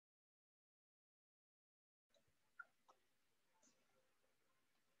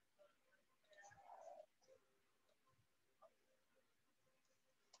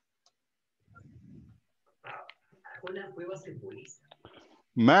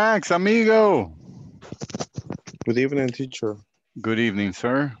Max, amigo. Good evening, teacher. Good evening,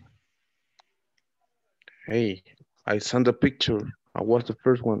 sir. Hey, I sent a picture. I was the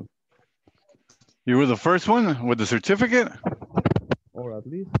first one, You were the first one with the certificate? or at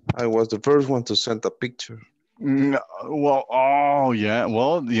least I was the first one to send a picture. Well, oh yeah.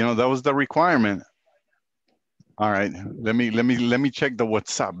 Well, that was the requirement. All right. Let me check the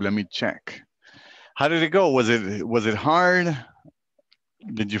WhatsApp. Let me check. How did it go? Was it hard?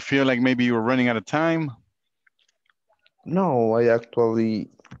 Did you feel like maybe you were running out of time? No, I actually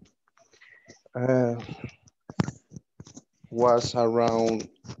uh, was around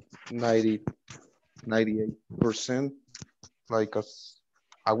 90, 98%, like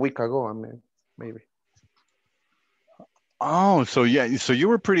a week ago, I mean, maybe. Oh, so yeah, so you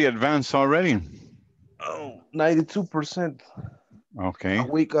were pretty advanced already. Oh, 92% a Okay.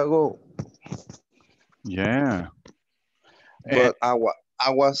 week ago. Yeah. And But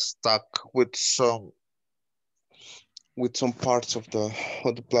I was stuck with some parts of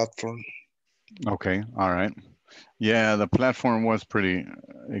the platform. okay, all right. Yeah, the platform was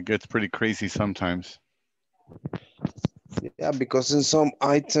it gets pretty crazy sometimes. Yeah, because in some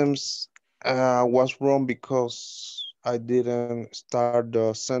items I was wrong because I didn't start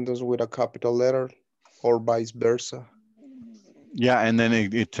the sentence with a capital letter or vice versa. Yeah, and then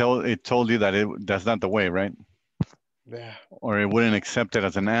it told you that that's not the way, right? Yeah. Or it wouldn't accept it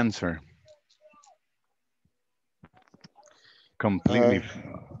as an answer. Completely.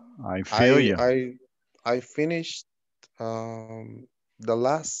 Uh, I feel I you. I I finished um, the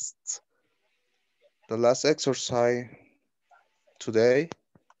last exercise today.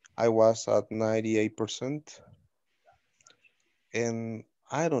 I was at 98%, and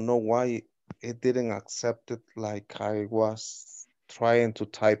I don't know why it didn't accept it like I was trying to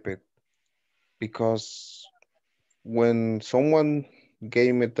type it, because when someone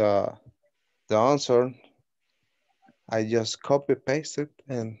gave me the answer, I just copy pasted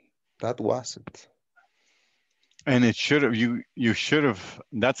and that was it. And it should have you should have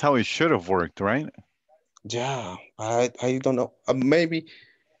that's how it should have worked, right? Yeah, I don't know. Maybe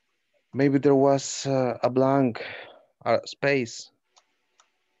there was a blank space,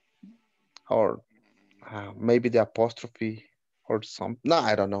 or maybe the apostrophe or something. No,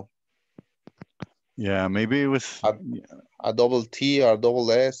 I don't know. Yeah, maybe it was. A, a double T or a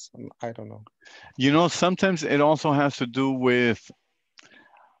double S. I don't know. Sometimes it also has to do with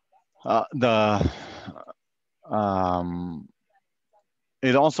the um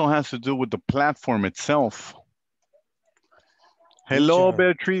it also has to do with the platform itself. Hello, Teacher,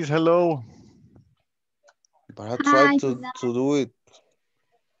 Beatrice. Hello. but I tried Hi, to do it.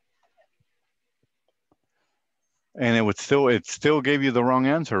 And it still gave you the wrong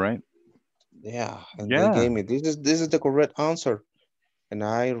answer, right? Yeah, and they Yeah. gave me this is the correct answer, and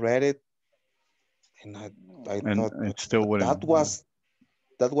I read it, and I And thought it still wouldn't.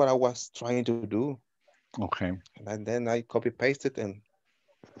 that's what I was trying to do, Okay. and then I copy pasted and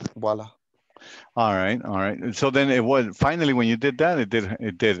voila. All right. All right. So then it was finally when you did that,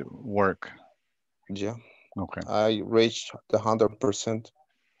 it did work. Yeah, Okay. I reached the 100%.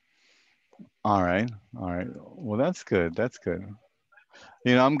 All right. All right. Well, that's good. That's good.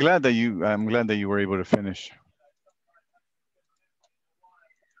 I'm glad that you were able to finish.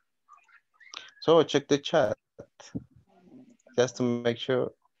 So I checked the chat just to make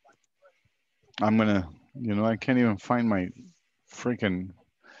sure. I'm gonna, I can't even find my freaking.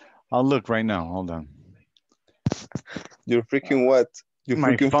 I'll look right now. Hold on. Your freaking what? Your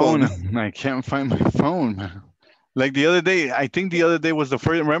My freaking phone. phone. I can't find my phone. Like the other day, I think the other day was the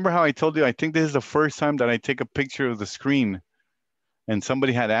first. Remember how I told you? I think this is the first time that I take a picture of the screen, and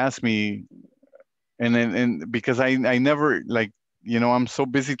somebody had asked me, and because I never like, I'm so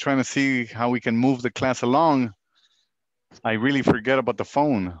busy trying to see how we can move the class along, I really forget about the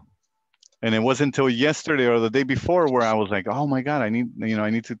phone. And it wasn't until yesterday or the day before where I was like, oh my God, I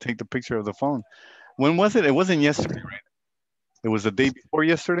need to take the picture of the phone. When was it? It wasn't yesterday, right? It was the day before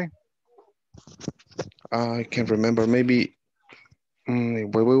yesterday. I can't remember. Maybe when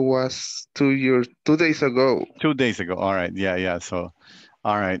it was 2 years, 2 days ago. 2 days ago. All right. Yeah. Yeah. So,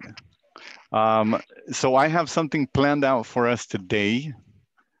 all right. Um, so I have something planned out for us today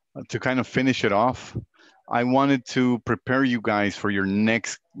to kind of finish it off. I wanted to prepare you guys for your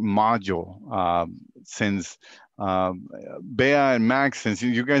next module, since Bea and Max, since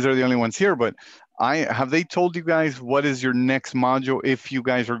you guys are the only ones here, but I have they told you guys what is your next module if you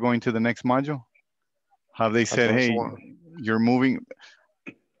guys are going to the next module? Have they said, Advanced hey, one. you're moving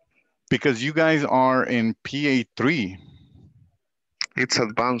because you guys are in PA3? It's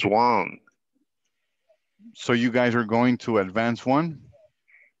advanced one. So you guys are going to advanced 1?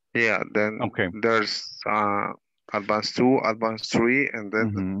 Yeah, then Okay. there's advanced 2, advanced 3, and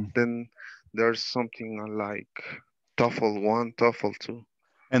then there's something like TOEFL 1, TOEFL 2.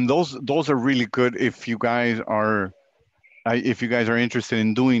 And those are really good if you guys are interested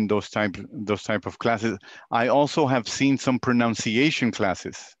in doing those type of classes. I also have seen some pronunciation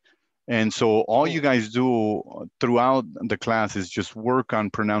classes. And so all you Oh, guys do throughout the class is just work on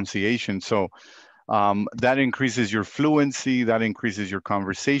pronunciation. So that increases your fluency, that increases your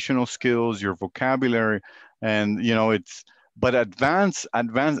conversational skills, your vocabulary, and but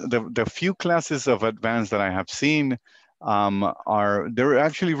the few classes of advanced that I have seen they're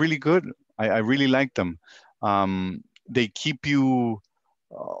actually really good. I really like them. They keep you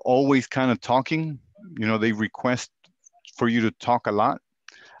always kind of talking. They request for you to talk a lot,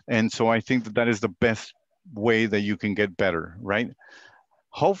 and so I think that is the best way that you can get better, right?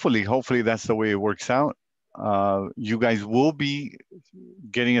 Hopefully that's the way it works out. You guys will be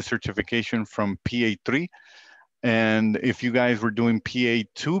getting a certification from PA3. And if you guys were doing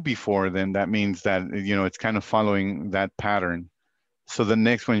PA2 before, then that means that, it's kind of following that pattern. So the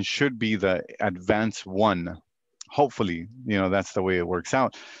next one should be the advanced 1. Hopefully, that's the way it works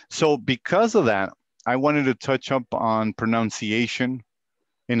out. So because of that, I wanted to touch up on pronunciation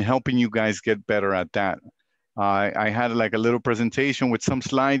and helping you guys get better at that. I had like a little presentation with some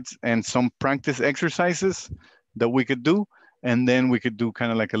slides and some practice exercises that we could do. And then we could do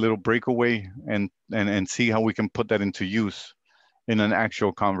kind of like a little breakaway and see how we can put that into use in an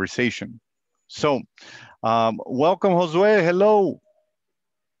actual conversation. So welcome, Josue. Hello.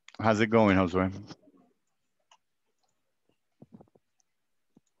 How's it going, Josue?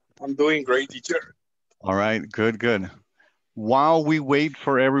 I'm doing great, teacher. All right, good. While we wait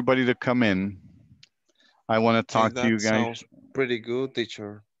for everybody to come in, I want to talk and to you that guys. sounds pretty good,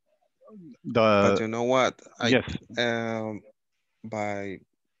 teacher. But you know what? Yes. By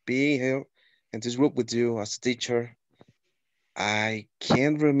being here in this group with you as a teacher, I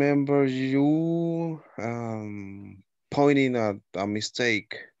can't remember you pointing at a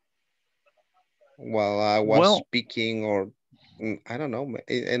mistake while I was Well, speaking, or I don't know.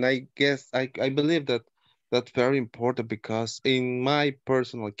 And I guess I believe that that's very important, because in my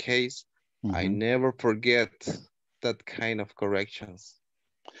personal case, I mhm. never forget that kind of corrections.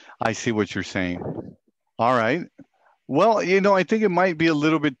 I see what you're saying. All right. Well, I think it might be a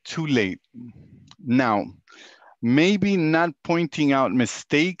little bit too late. Now, maybe not pointing out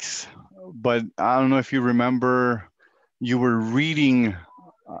mistakes, but I don't know if you remember, you were reading,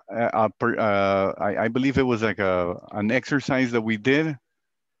 I believe it was like an exercise that we did,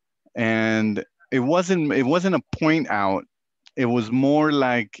 and it wasn't a point out. It was more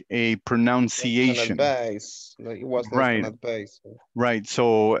like a Like an pronunciation. advice. No, it was like an Right. advice. Right.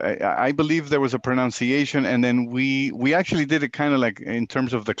 So I believe there was a pronunciation, and then we actually did it kind of like in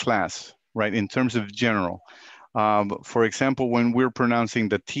terms of the class, right? In terms of general. For example, when we're pronouncing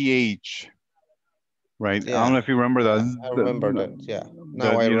the th, right? I don't know Yeah, if you remember yeah, I remember that. Yeah,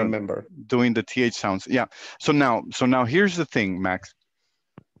 now I remember. doing the th sounds. Yeah. So now here's the thing, Max.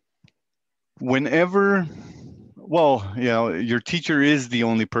 Whenever, well, your teacher is the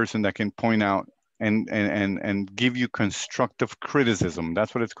only person that can point out and give you constructive criticism.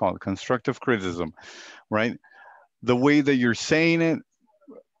 That's what it's called, constructive criticism, right? The way that you're saying it,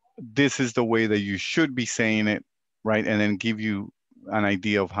 this is the way that you should be saying it, right? And then give you an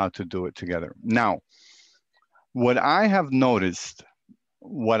idea of how to do it together. Now, what I have noticed,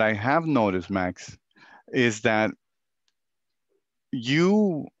 Max, is that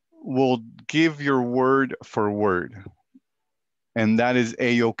you will give your word for word, and that is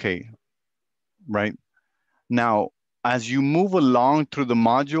a-okay, right? Now, as you move along through the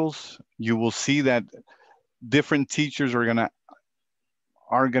modules, you will see that different teachers are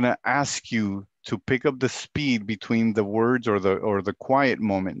gonna ask you to pick up the speed between the words or the quiet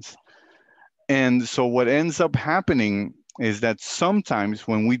moments. And so what ends up happening is that sometimes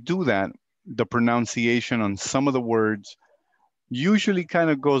when we do that, the pronunciation on some of the words usually kind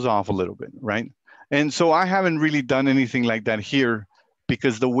of goes off a little bit, right? And so I haven't really done anything like that here,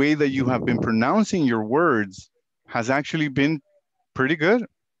 because the way that you have been pronouncing your words has actually been pretty good.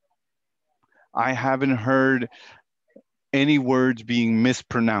 I haven't heard any words being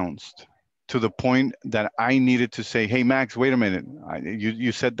mispronounced to the point that I needed to say, "Hey, Max, wait a minute,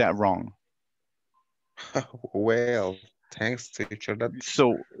 you said that wrong." Well, thanks, teacher.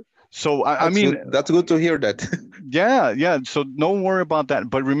 So, I That's good. mean, That's good to hear that. yeah. So don't worry about that.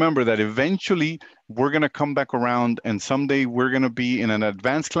 But remember that eventually we're gonna come back around, and someday we're gonna be in an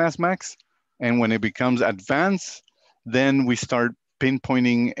advanced class, Max. And when it becomes advanced, then we start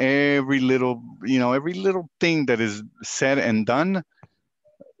pinpointing every little, every little thing that is said and done.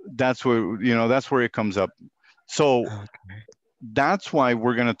 That's where, that's where it comes up. So Okay. that's why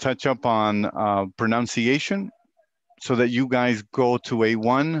we're going to touch up on pronunciation so that you guys go to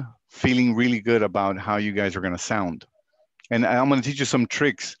A1 feeling really good about how you guys are going to sound. And I'm going to teach you some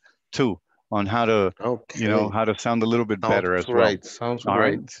tricks too on how to, Okay. how to sound a little bit Sounds better as well. great. Sounds All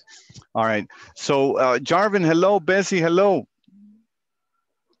right. great. All right. So Jarvin, hello. Bessie, hello.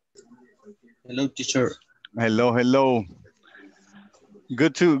 Hello, teacher. Hello, hello.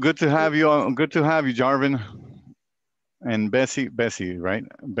 Good to have you. Good to have you, Jarvin. And Bessie, right?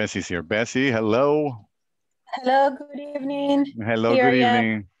 Bessie's here. Bessie, hello. Hello, good evening. Hello, Here good I am.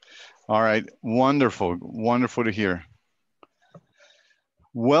 evening. All right. Wonderful. Wonderful to hear.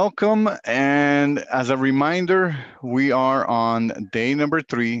 Welcome. And as a reminder, we are on day number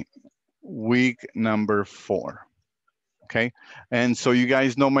 3, week number 4. Okay. And so you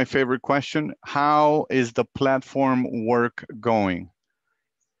guys know my favorite question. How is the platform work going?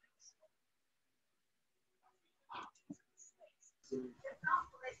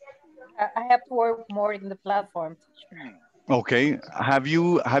 I have to work more in the platform. Okay. Have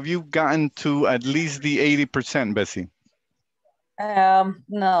you gotten to at least the 80%, Bessie?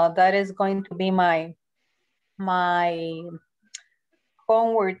 No, that is going to be my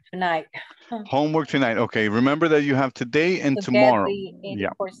homework tonight Homework tonight. Okay. Remember that you have today and to get tomorrow. the Yeah.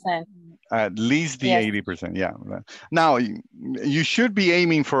 80%. At least the Yes. 80%. Yeah. Now you should be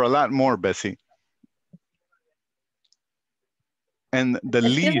aiming for a lot more, Bessie. And the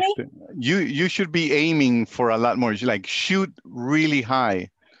Excuse least me? you should be aiming for a lot more. You like shoot really high,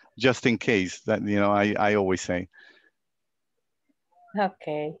 just in case. That I always say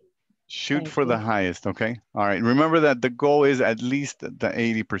Okay. shoot Thank for the you. highest. Okay. All right. Remember that the goal is at least the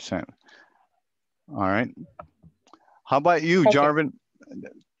 80%. All right. How about you, Okay. Jarvin?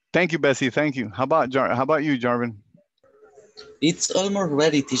 Thank you, Bessie. Thank you. How about you, Jarvin? It's almost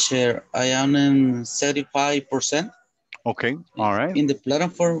ready, teacher. I am in 75% Okay. All right. in the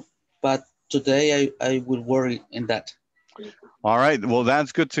platform, but today I will work in that. All right. Well,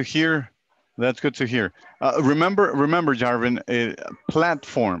 that's good to hear. That's good to hear. Remember, Jarvin,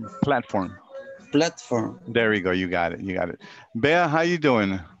 platform. Platform. There you go. You got it. You got it. Bea, how you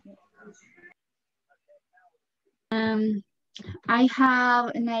doing? Um, I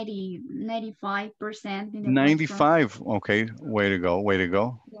have 95% in the platform. 95. Okay. Way to go. Way to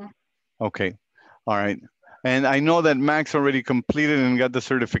go. Yeah. Okay. All right. And I know that Max already completed and got the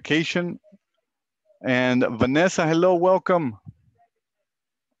certification. And Vanessa, hello, welcome.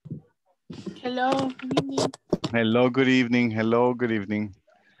 Hello, good evening. Hello, good evening. Hello, good evening.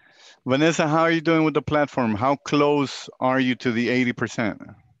 Vanessa, how are you doing with the platform? How close are you to the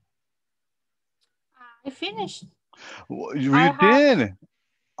 80%? I finished. You I have, did.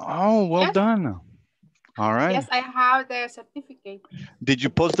 Oh, well yes, done. All right. yes, I have the certificate. Did you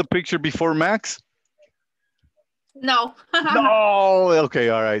post the picture before Max? No, No. Okay.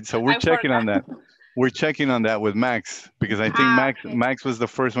 All right. So we're I checking on forgot. that. We're checking on that with Max because I think Ah, Max okay. Max was the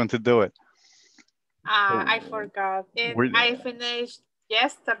first one to do it. I So forgot. And we're I finished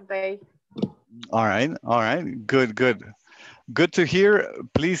yesterday. all right. All right. Good. Good. Good to hear.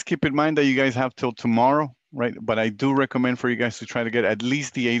 Please keep in mind that you guys have till tomorrow, right? But I do recommend for you guys to try to get at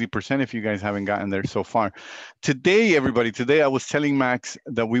least the 80% if you guys haven't gotten there so far. Today, everybody, today I was telling Max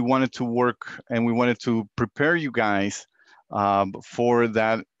that we wanted to work and we wanted to prepare you guys for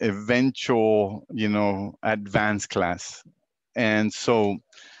that eventual, advanced class. And so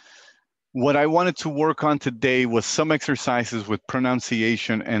what I wanted to work on today was some exercises with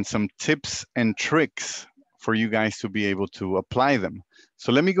pronunciation and some tips and tricks for you guys to be able to apply them.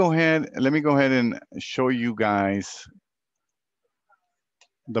 So let me go ahead and show you guys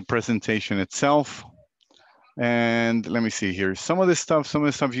the presentation itself. And let me see here. Some of the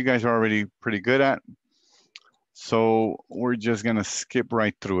stuff you guys are already pretty good at. So we're just gonna skip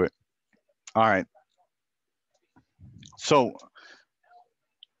right through it. All right. So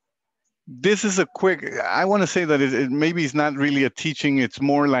this is a quick, I want to say that it maybe it's not really a teaching. It's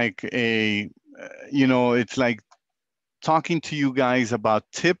more like it's like talking to you guys about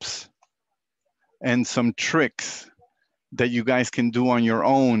tips and some tricks that you guys can do on your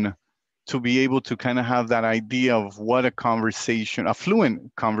own to be able to kind of have that idea of what a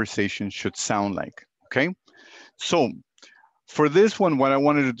fluent conversation should sound like. Okay. So for this one, what I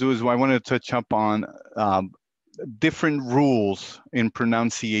wanted to do is I wanted to touch up on different rules in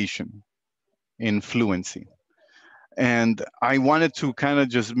pronunciation in fluency. And I wanted to kind of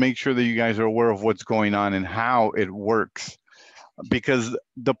just make sure that you guys are aware of what's going on and how it works. Because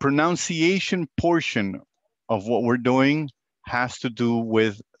the pronunciation portion of what we're doing has to do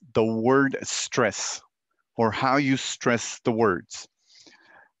with the word stress or how you stress the words.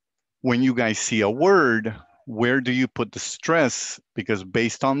 When you guys see a word, where do you put the stress? Because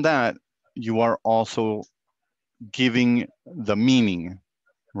based on that, you are also giving the meaning,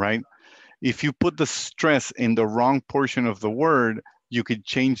 right? If you put the stress in the wrong portion of the word, you could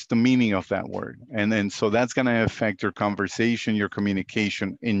change the meaning of that word. And then so that's going to affect your conversation, your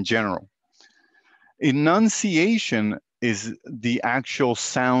communication in general. Enunciation is the actual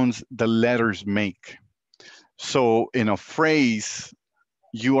sounds the letters make. So in a phrase,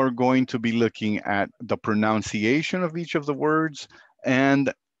 you are going to be looking at the pronunciation of each of the words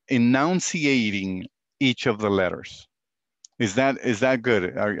and enunciating each of the letters. Is that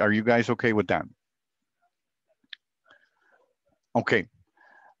good? Are you guys okay with that? Okay.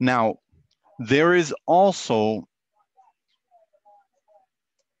 Now, there is also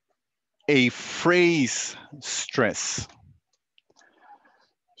a phrase stress.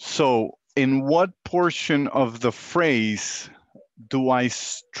 So in what portion of the phrase do I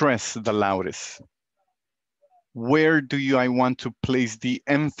stress the loudest? Where do I want to place the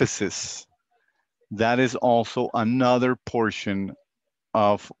emphasis? That is also another portion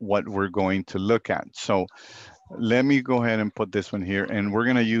of what we're going to look at. So let me go ahead and put this one here, and we're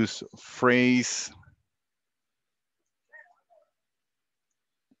going to use phrase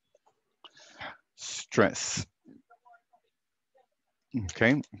stress.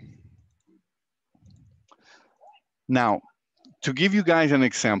 Okay. Now, to give you guys an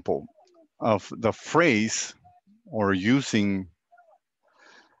example of the phrase or using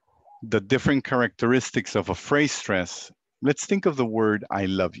the different characteristics of a phrase stress, let's think of the word I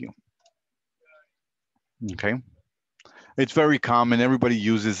love you. Okay. It's very common. Everybody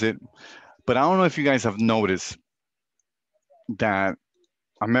uses it. But I don't know if you guys have noticed that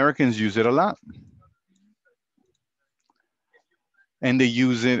Americans use it a lot. And they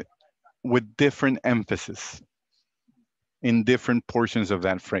use it with different emphasis in different portions of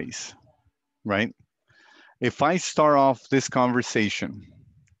that phrase, right? If I start off this conversation,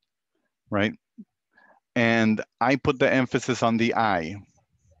 right, and I put the emphasis on the I,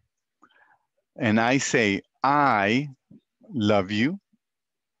 and I say, I love you,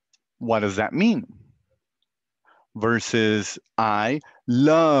 what does that mean? Versus I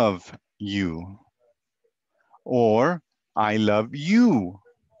love you, or I love you.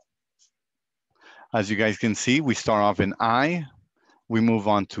 As you guys can see, we start off in I, we move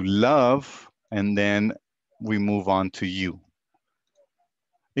on to love, and then we move on to you.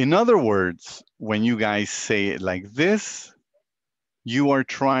 In other words, when you guys say it like this, you are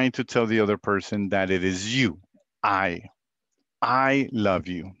trying to tell the other person that it is you. I love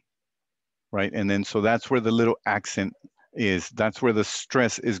you, right? And then so that's where the little accent is. That's where the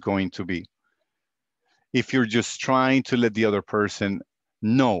stress is going to be. If you're just trying to let the other person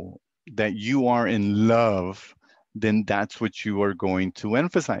know that you are in love, then that's what you are going to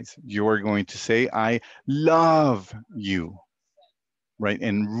emphasize. You are going to say, I love you, right?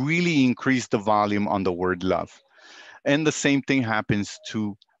 And really increase the volume on the word love. And the same thing happens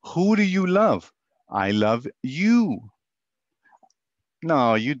to who do you love? I love you.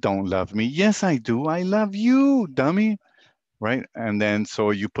 No, you don't love me. Yes, I do. I love you, dummy, right? And then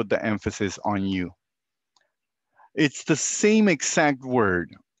so you put the emphasis on you. It's the same exact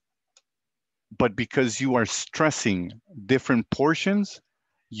word, but because you are stressing different portions,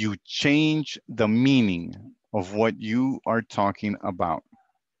 you change the meaning of what you are talking about.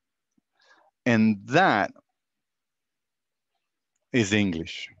 And that is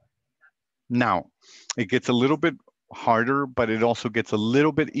English. Now, it gets a little bit harder, but it also gets a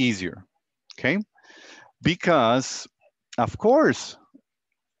little bit easier, okay? Because, of course,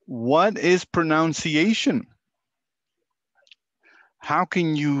 what is pronunciation? How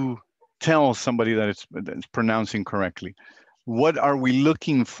can you tell somebody that it's pronouncing correctly? What are we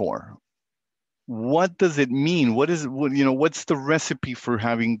looking for? What does it mean? What's the recipe for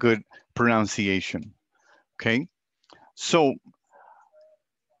having good pronunciation? Okay, so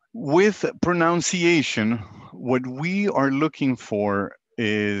with pronunciation, what we are looking for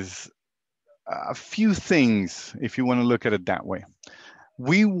is a few things, if you want to look at it that way.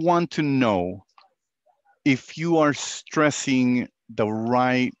 We want to know if you are stressing the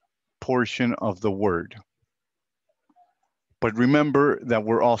right portion of the word. But remember that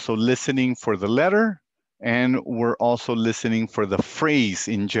we're also listening for the letter and we're also listening for the phrase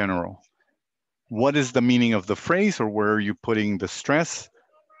in general. What is the meaning of the phrase, or where are you putting the stress?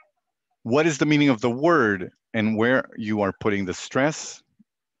 What is the meaning of the word and where you are putting the stress?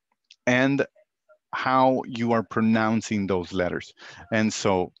 And how you are pronouncing those letters. And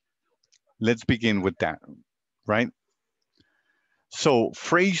so let's begin with that, right? So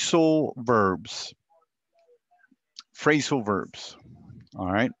phrasal verbs. Phrasal verbs.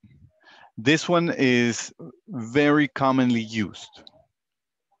 All right. This one is very commonly used.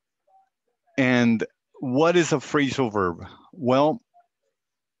 And what is a phrasal verb? Well,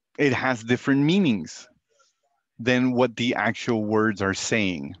 it has different meanings than what the actual words are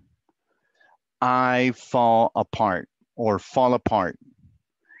saying. I fall apart or fall apart.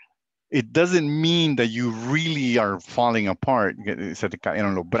 It doesn't mean that you really are falling apart. Se te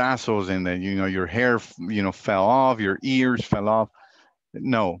cayeron los brazos and then, you know, your hair, you know, fell off, your ears fell off.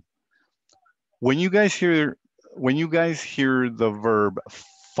 No. When you guys hear the verb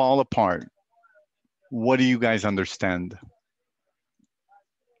fall apart, what do you guys understand?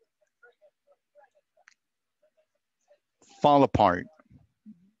 Fall apart.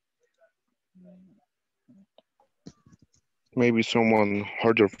 Maybe someone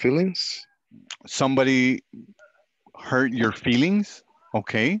hurt your feelings. Somebody hurt your feelings.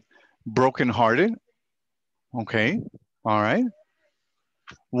 Okay. Brokenhearted. Okay. All right.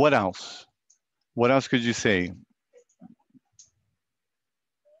 What else? What else could you say?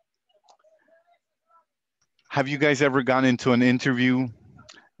 Have you guys ever gone into an interview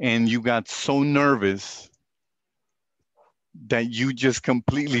and you got so nervous that you just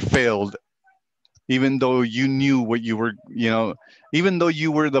completely failed, even though you knew what you were, you know, even though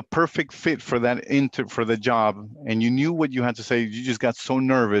you were the perfect fit for that for the job and you knew what you had to say, you just got so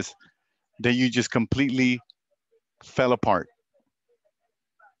nervous that you just completely fell apart.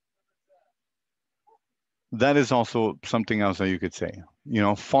 That is also something else that you could say, you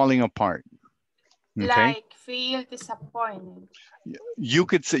know, falling apart. Okay. Like feel disappointed. You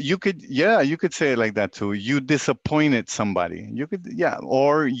could say, you could say it like that too. You disappointed somebody. You could, yeah,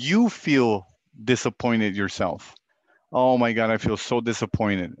 or you feel disappointed yourself. Oh my God, I feel so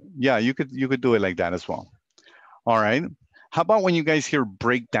disappointed. Yeah, you could do it like that as well. All right. How about when you guys hear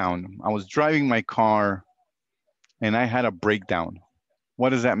breakdown? I was driving my car and I had a breakdown. What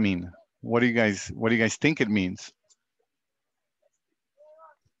does that mean? What do you guys think it means?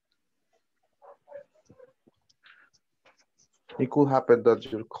 It could happen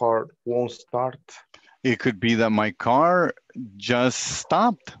that your car won't start. It could be that my car just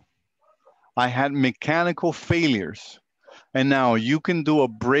stopped. I had mechanical failures. And now you can do a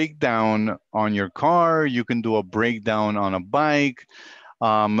breakdown on your car. You can do a breakdown on a bike.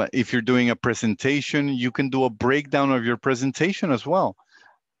 If you're doing a presentation, you can do a breakdown of your presentation as well.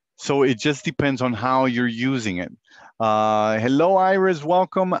 So it just depends on how you're using it. Hello, Iris,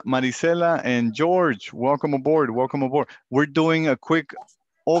 welcome. Maricela and George, welcome aboard, welcome aboard. We're doing a quick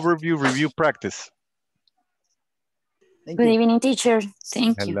overview review practice. Good evening, teacher.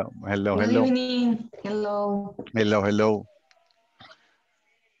 Thank you. Hello, hello, Good hello. evening. Hello. Hello, hello.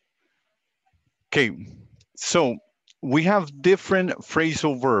 Okay, so we have different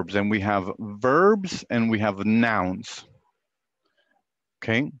phrasal verbs and we have verbs and we have nouns.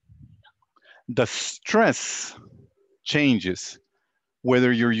 Okay. The stress changes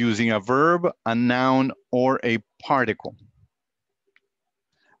whether you're using a verb, a noun, or a particle.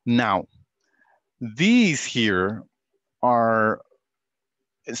 Now, these here are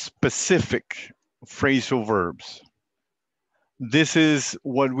specific phrasal verbs. This is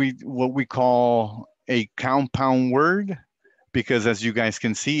what we call a compound word, because as you guys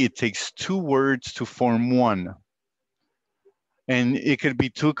can see, it takes two words to form one. And it could be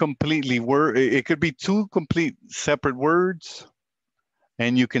two complete separate words,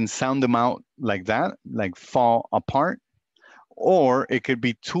 and you can sound them out like that, like fall apart. Or it could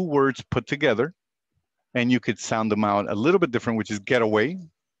be two words put together, and you could sound them out a little bit different, which is get away,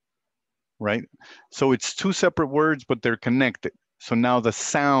 right? So it's two separate words, but they're connected. So now the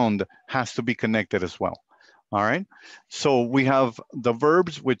sound has to be connected as well. All right. So we have the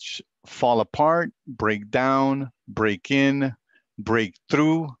verbs which fall apart, break down, break in, break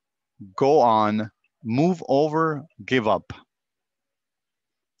through, go on, move over, give up.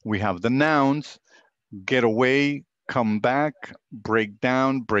 We have the nouns, get away, come back, break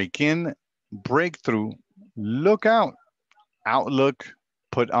down, break in, break through, look out, outlook,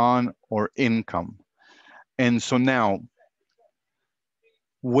 put on, or income. And so now,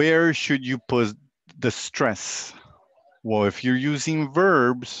 where should you put the stress? Well, if you're using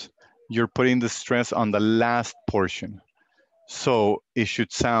verbs, you're putting the stress on the last portion. So it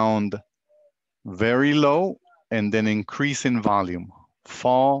should sound very low and then increase in volume.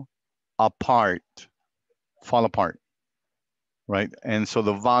 Fall apart, right? And so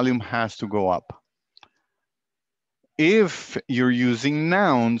the volume has to go up. If you're using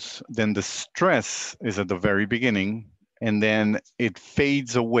nouns, then the stress is at the very beginning and then it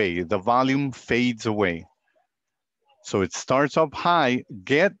fades away. The volume fades away. So it starts up high,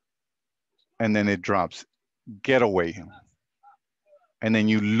 get, and then it drops. Get away. And then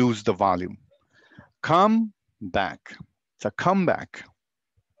you lose the volume. Come back. It's a comeback.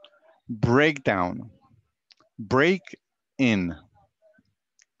 Break down. Break in.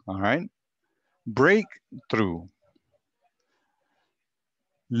 All right. Break through.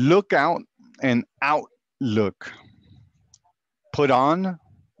 Look out and outlook. Put on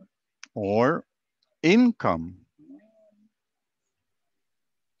or income.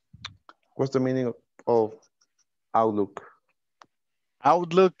 What's the meaning of outlook?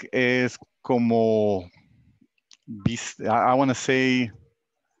 Outlook es como, I want to say,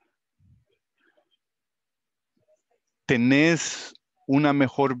 tenés una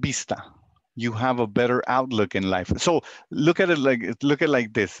mejor vista. You have a better outlook in life. So look at it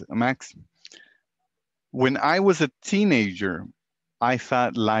like this, Max. When I was a teenager, I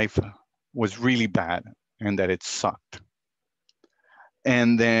thought life was really bad and that it sucked.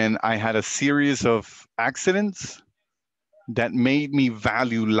 And then I had a series of accidents that made me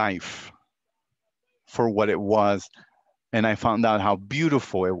value life for what it was. And I found out how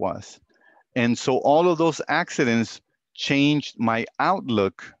beautiful it was. And so all of those accidents changed my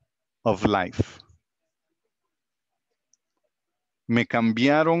outlook of life. Me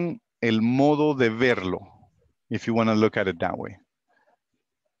cambiaron el modo de verlo, if you want to look at it that way.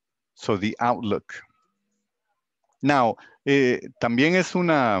 So the outlook. Now, también es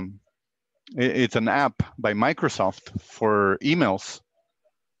it's an app by Microsoft for emails.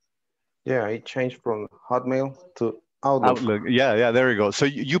 Yeah, it changed from Hotmail to Outlook. Outlook. Yeah, there we go. So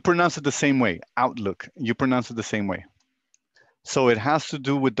you pronounce it the same way, Outlook. You pronounce it the same way. So it has to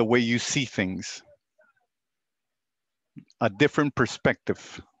do with the way you see things. A different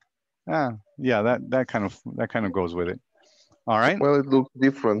perspective. Yeah, that kind of goes with it. All right. Well, it looks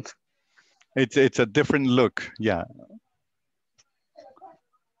different. It's a different look. Yeah.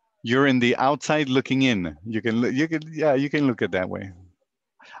 You're in the outside looking in. You can look at that way.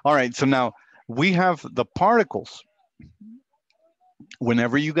 All right. So now we have the particles.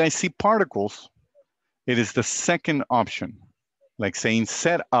 Whenever you guys see particles, it is the second option. Like saying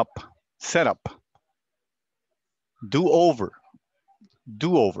set up, do over,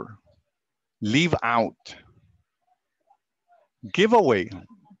 leave out, giveaway.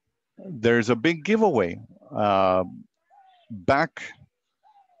 There's a big giveaway. El BAC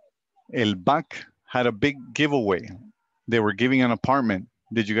had a big giveaway. They were giving an apartment.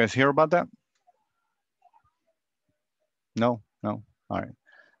 Did you guys hear about that? No. All right.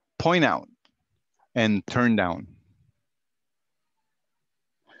 Point out and turn down.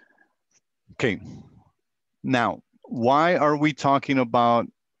 Okay. Now, why are we talking about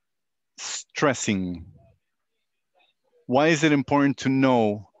stressing? Why is it important to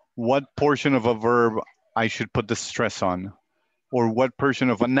know what portion of a verb I should put the stress on? Or what portion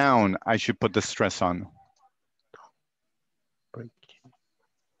of a noun I should put the stress on?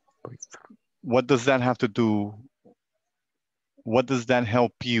 What does that have to do? What does that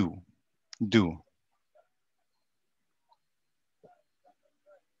help you do?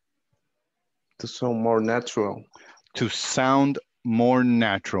 To sound more natural. To sound more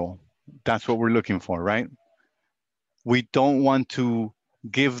natural. That's what we're looking for, right? We don't want to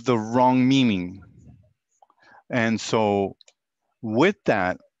give the wrong meaning. And so with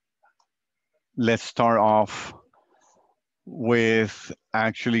that, let's start off with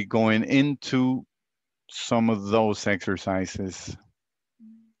actually going into some of those exercises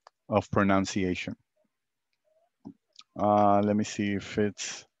of pronunciation. Let me see if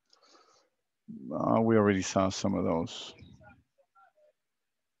it's, we already saw some of those.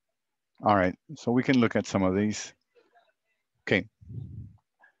 All right, so we can look at some of these. Okay.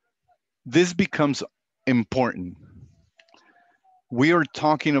 This becomes important. We are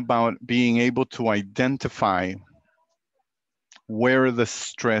talking about being able to identify where the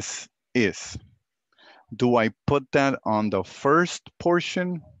stress is. Do I put that on the first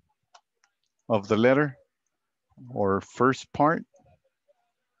portion of the letter or first part?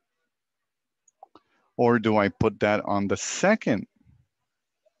 Or do I put that on the second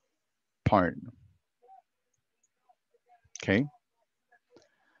part? Okay.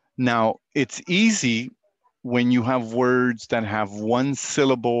 Now, it's easy when you have words that have one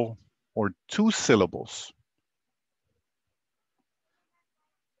syllable or two syllables.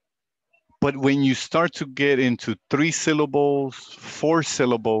 But when you start to get into 3 syllables, 4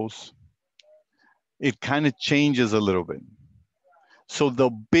 syllables, it kind of changes a little bit. So the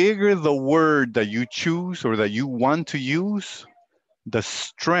bigger the word that you choose or that you want to use, the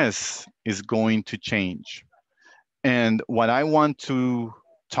stress is going to change. And what I want to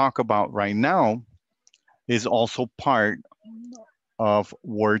talk about right now is also part of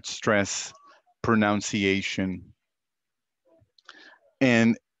word stress pronunciation.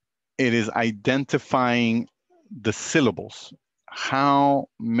 And it is identifying the syllables. How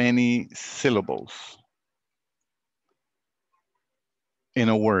many syllables in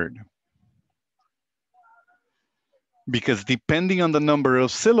a word? Because depending on the number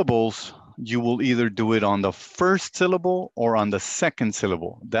of syllables, you will either do it on the first syllable or on the second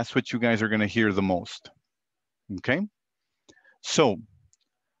syllable. That's what you guys are going to hear the most. Okay? So,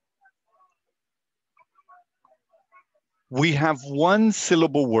 we have one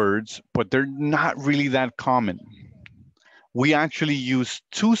syllable words, but they're not really that common. We actually use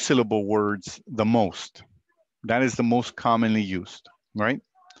two syllable words the most. That is the most commonly used, right?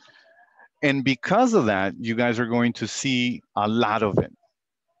 And because of that, you guys are going to see a lot of it.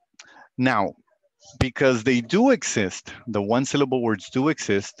 Now, because they do exist, the one syllable words do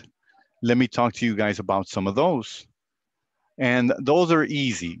exist, let me talk to you guys about some of those. And those are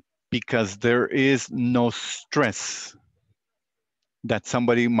easy because there is no stress that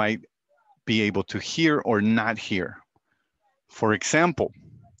somebody might be able to hear or not hear. For example,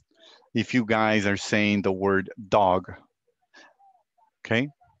 if you guys are saying the word dog, okay?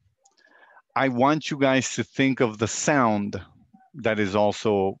 I want you guys to think of the sound that is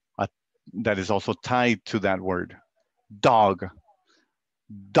also tied to that word. Dog,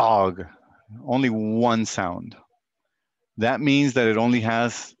 dog, only one sound. That means that it only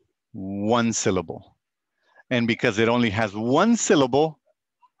has one syllable. And because it only has one syllable,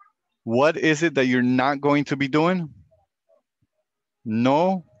 what is it that you're not going to be doing?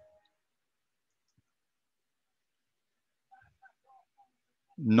 No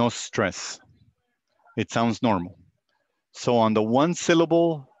stress. It sounds normal. So on the one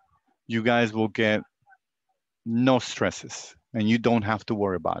syllable, you guys will get no stresses and you don't have to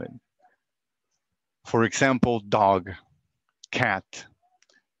worry about it. For example, dog, cat,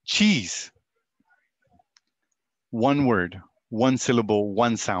 cheese. One word, one syllable,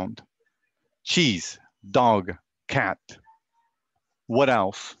 one sound. Cheese, dog, cat. What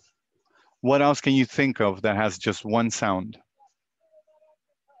else? What else can you think of that has just one sound?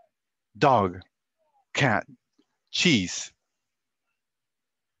 Dog, cat, cheese.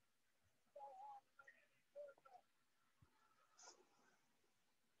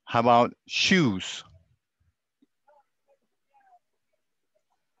 How about shoes?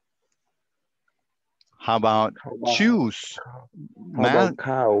 How about shoes? How about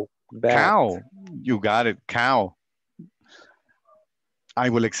cow? Bat. Cow. You got it, cow. I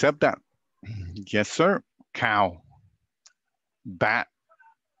will accept that. Yes, sir. Cow. Bat.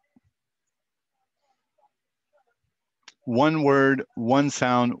 One word, one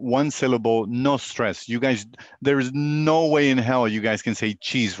sound, one syllable, no stress. You guys, there is no way in hell you guys can say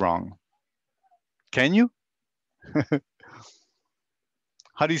cheese wrong. Can you?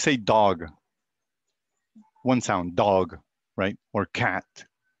 How do you say dog? One sound, dog, right? Or cat.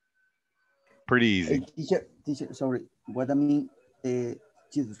 Pretty easy. Teacher, sorry. What I mean,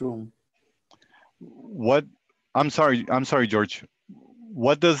 cheese room. What? I'm sorry, George.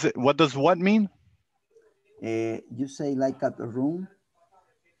 What does what mean? You say like at the room?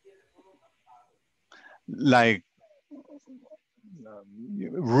 Like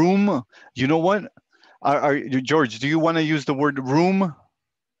room. You know what? George, do you want to use the word room?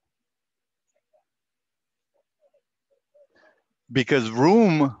 Because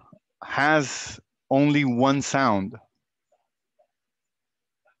room has only one sound.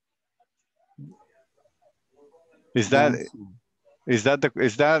 Is that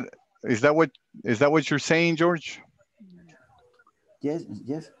what you're saying, George? Yes.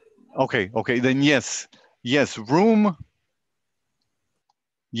 Okay, then yes. Yes, room.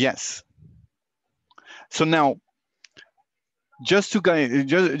 Yes. So now, just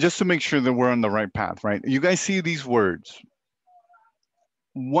to make sure that we're on the right path, right? You guys see these words.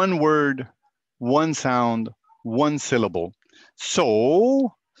 One word, one sound, one syllable.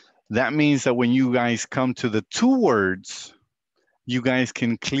 So that means that when you guys come to the two words, you guys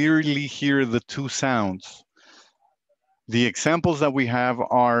can clearly hear the two sounds. The examples that we have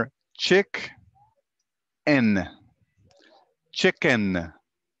are chicken. Chicken.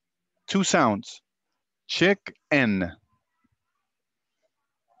 Two sounds. Chicken.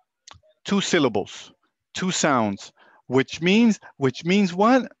 Two syllables. Two sounds. Which means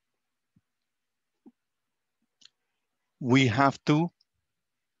what? We have to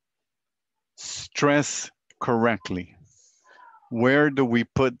stress correctly. Where do we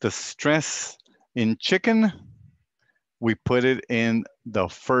put the stress in chicken? We put it in the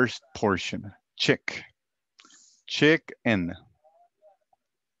first portion. Chicken.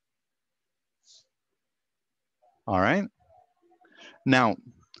 All right. Now,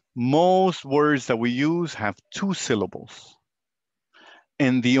 most words that we use have 2 syllables.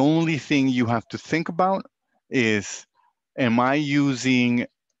 And the only thing you have to think about is, am I using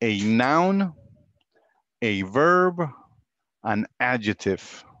a noun, a verb, an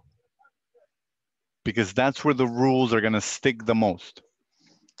adjective? Because that's where the rules are going to stick the most.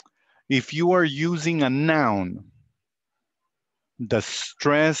 If you are using a noun, the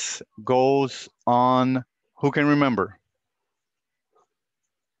stress goes on, who can remember?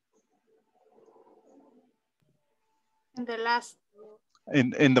 In the last.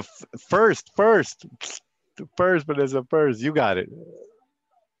 In the first, but as a first, you got it.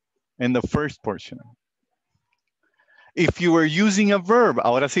 In the first portion. If you are using a verb,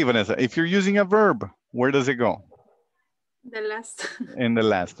 ahora sí, Vanessa, if you're using a verb, where does it go? The last. In the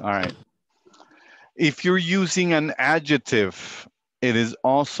last, all right. If you're using an adjective, it is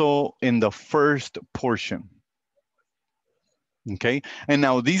also in the first portion. Okay, and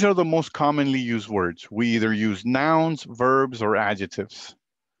now these are the most commonly used words. We either use nouns, verbs, or adjectives.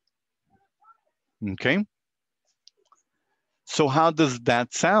 Okay, so how does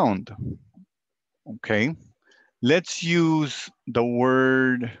that sound? Okay, let's use the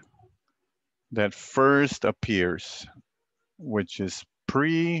word that first appears, which is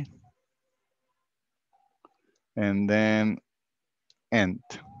pre, and then end.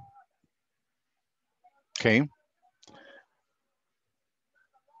 Okay.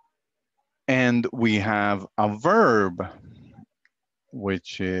 And we have a verb,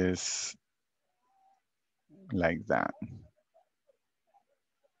 which is like that.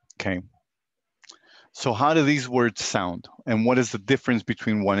 Okay. So how do these words sound? And what is the difference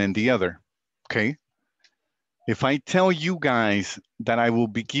between one and the other? Okay. If I tell you guys that I will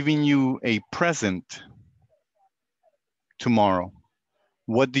be giving you a present tomorrow,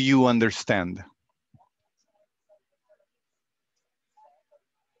 what do you understand?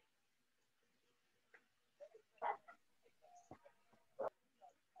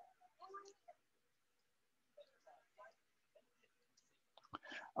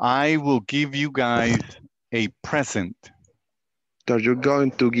 I will give you guys a present. Are you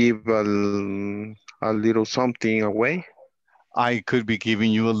going to give a little something away? I could be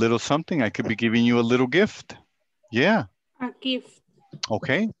giving you a little something. I could be giving you a little gift. Yeah. A gift.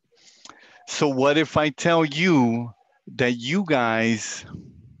 Okay. So what if I tell you that you guys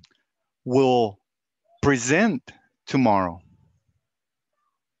will present tomorrow?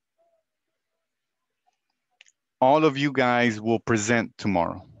 All of you guys will present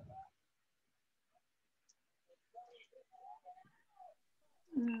tomorrow.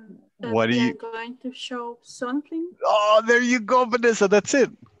 That What do we are you? going to show something. Oh, there you go, Vanessa. That's it.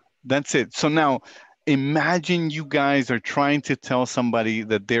 That's it. So now imagine you guys are trying to tell somebody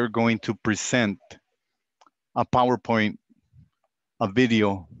that they're going to present a PowerPoint, a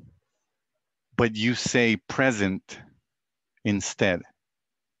video, but you say present instead.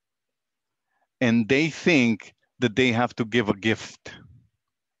 And they think that they have to give a gift.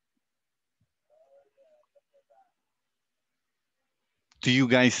 Do you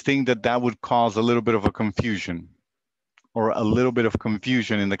guys think that that would cause a little bit of a confusion or a little bit of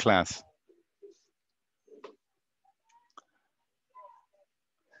confusion in the class?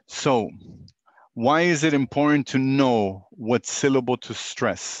 So why is it important to know what syllable to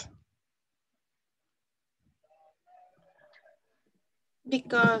stress?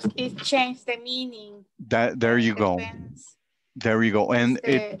 Because it changed the meaning. There you go. Depends. There you go. And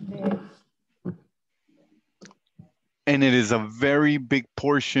and it is a very big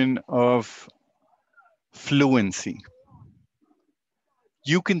portion of fluency.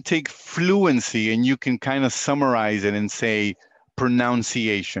 You can take fluency and you can kind of summarize it and say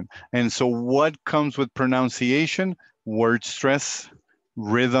pronunciation. And so what comes with pronunciation? Word stress,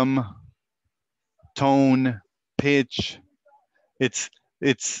 rhythm, tone, pitch.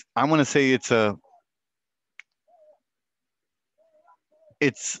 I want to say it's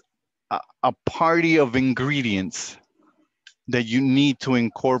a party of ingredients that you need to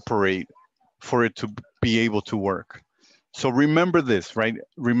incorporate for it to be able to work. So remember this, right?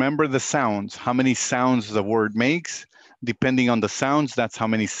 Remember the sounds, how many sounds the word makes. Depending on the sounds, that's how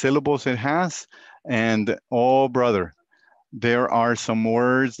many syllables it has. And oh, brother, there are some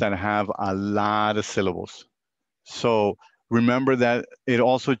words that have a lot of syllables. So remember that it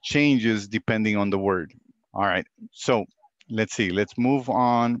also changes depending on the word. All right, so let's see, let's move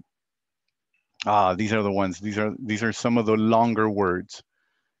on. These are the ones, these are some of the longer words.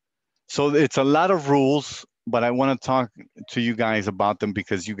 So it's a lot of rules, but I want to talk to you guys about them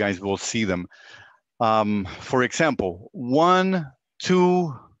because you guys will see them. For example, 1,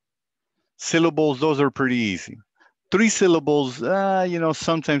 2 syllables, those are pretty easy. 3 syllables, you know,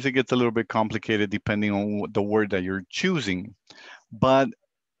 sometimes it gets a little bit complicated depending on the word that you're choosing. But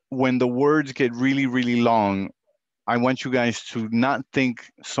when the words get really, really long, I want you guys to not think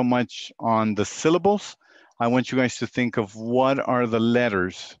so much on the syllables. I want you guys to think of what are the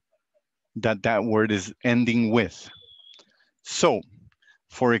letters that that word is ending with. So,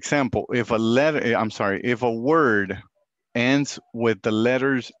 for example, if a word ends with the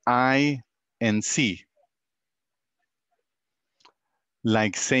letters I and C,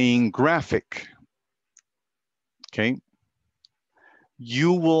 like saying graphic, okay,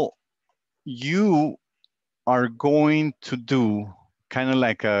 you are going to do kind of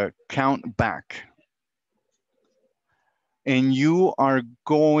like a count back. And you are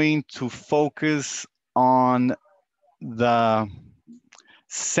going to focus on the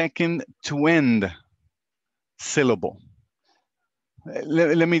second to end syllable.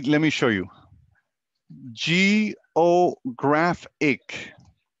 Let me show you. Geographic.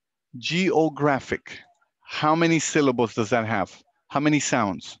 Geographic. How many syllables does that have? How many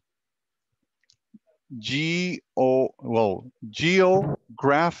sounds? Geographic.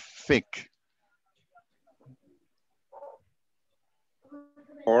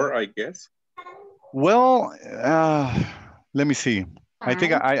 Or I guess. Well, let me see. I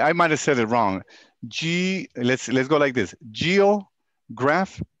think I might have said it wrong. Let's go like this. Geographic.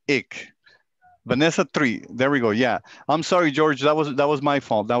 Vanessa 3. There we go. Yeah. I'm sorry, George. That was my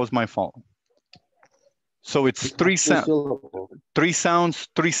fault. That was my fault. So it's three sounds,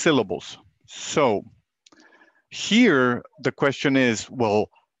 3 syllables. So here the question is, well,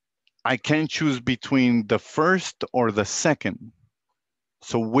 I can't choose between the first or the second.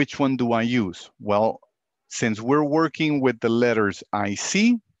 So which one do I use? Well, since we're working with the letters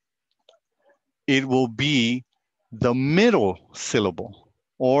IC, it will be the middle syllable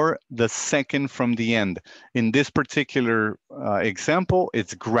or the second from the end. In this particular example,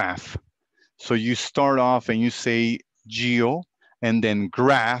 it's graph. So you start off and you say geo and then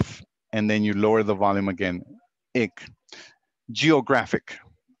graph, and then you lower the volume again. Ick. Geographic.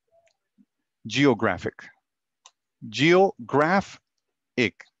 Geographic. Geographic.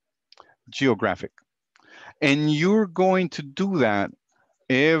 Geographic. And you're going to do that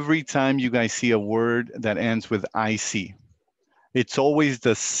every time you guys see a word that ends with IC. It's always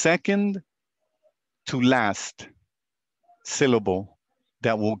the second to last syllable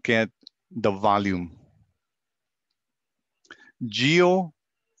that will get the volume. Geologic.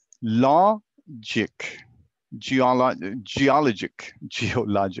 Geologic.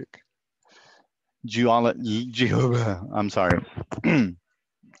 I'm sorry.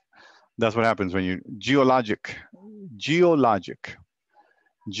 That's what happens when you, geologic.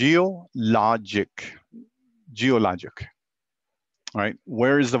 All right,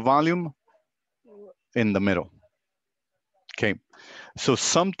 where is the volume? In the middle. Okay, so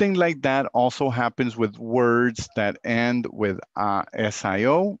something like that also happens with words that end with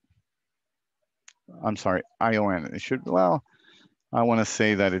SIO. I'm sorry, ION. It should, well, I want to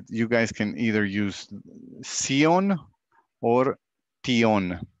say that you guys can either use sion or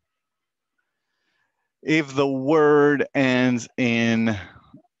tion. If the word ends in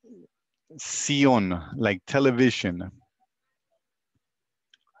sion, like television,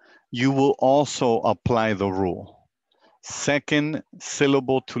 you will also apply the rule. Second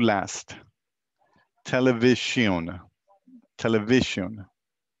syllable to last. Television. Television.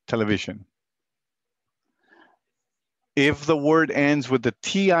 Television. If the word ends with the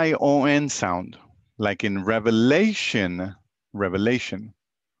TION sound, like in revelation, revelation,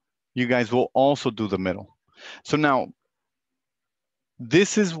 you guys will also do the middle. So now,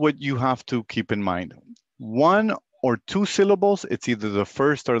 this is what you have to keep in mind. 1 or 2 syllables, it's either the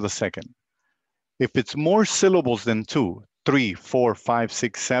first or the second. If it's more syllables than 2, 3, 4, 5,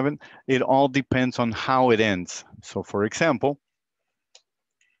 6, 7, it all depends on how it ends. So for example,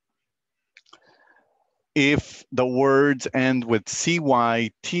 if the words end with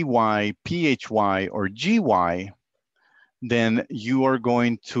CY, TY, PHY, or GY, then you are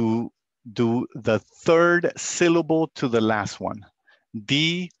going to do the third syllable to the last one.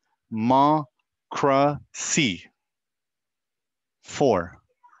 Democracy. 4.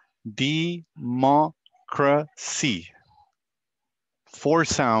 Democracy. 4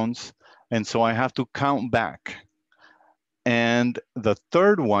 sounds, and so I have to count back. And the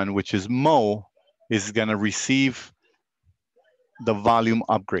third one, which is mo, is gonna receive the volume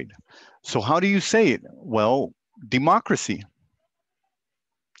upgrade. So how do you say it? Well, democracy.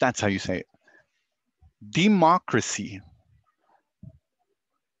 That's how you say it. Democracy.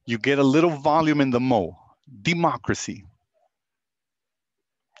 You get a little volume in the mo. Democracy.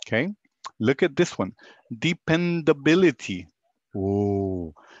 Okay. Look at this one. Dependability.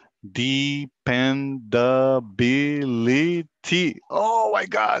 Oh, dependability. Oh my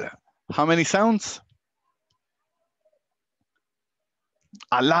God. How many sounds?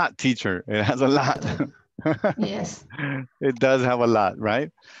 A lot, teacher. It has a lot. Yes. It does have a lot, right?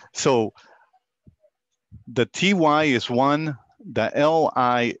 So the TY is one, the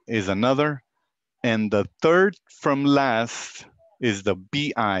LI is another, and the third from last is the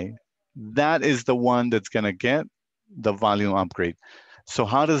BI. That is the one that's gonna get the volume upgrade. So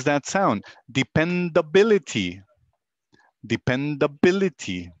how does that sound? Dependability,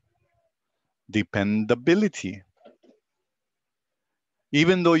 dependability, dependability.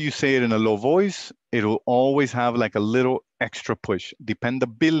 Even though you say it in a low voice, it will always have like a little extra push.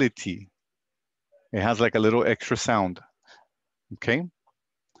 Dependability. It has like a little extra sound. Okay.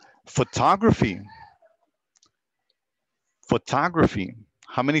 Photography. Photography.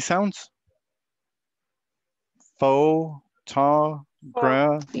 How many sounds? Photography.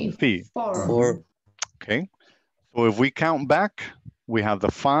 Four. Okay. So if we count back, we have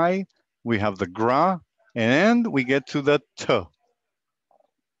the phi, we have the gra, and we get to the t.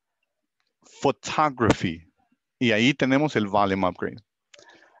 Photography. Y ahí tenemos el volume upgrade.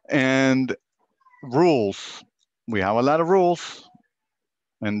 And rules. We have a lot of rules,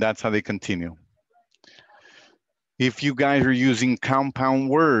 and that's how they continue. If you guys are using compound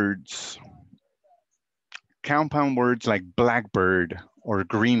words like blackbird or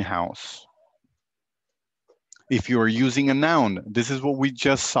greenhouse. If you are using a noun, this is what we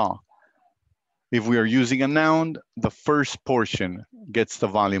just saw. If we are using a noun, the first portion gets the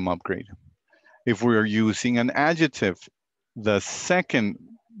volume upgrade. If we are using an adjective, the second,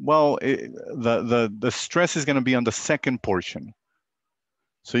 well, the stress is going to be on the second portion.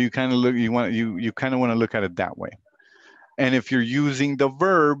 So you kind of look, you kind of want to look at it that way. And if you're using the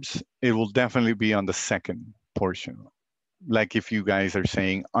verbs, it will definitely be on the second portion. Like if you guys are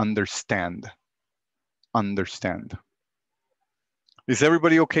saying understand, understand. Is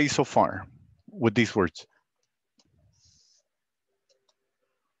everybody okay so far with these words?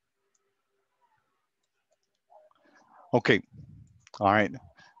 Okay, all right.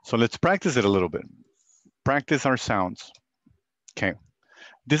 So let's practice it a little bit. Practice our sounds. Okay,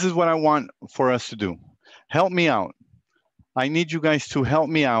 this is what I want for us to do. Help me out. I need you guys to help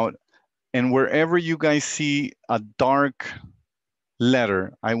me out. And wherever you guys see a dark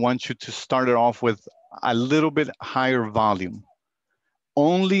letter, I want you to start it off with a little bit higher volume.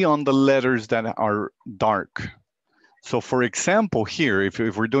 Only on the letters that are dark. So for example, here, if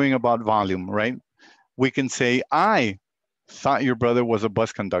we're doing about volume, right? We can say, I thought your brother was a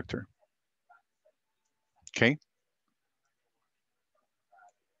bus conductor. Okay.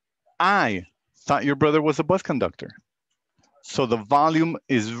 I thought your brother was a bus conductor. So the volume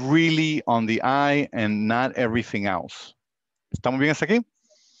is really on the I and not everything else. ¿Estamos bien hasta aquí?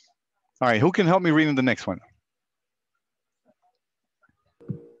 All right, who can help me reading the next one?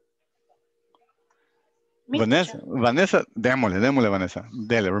 Vanessa, démosle, Vanessa.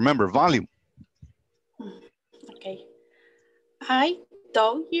 Dele, remember, volume. Okay. I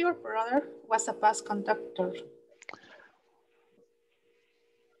thought your brother was a bus conductor.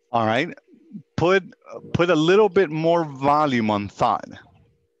 All right. Put a little bit more volume on thought.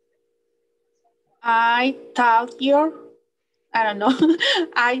 I thought your, I don't know.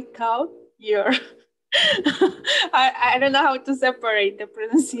 I thought your, I don't know how to separate the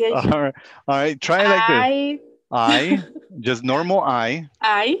pronunciation. All right. Try it like this. I, just normal I.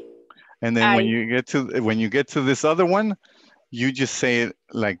 And then when you get to this other one, you just say it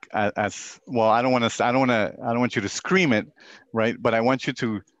like as well. I don't want you to scream it, right? But I want you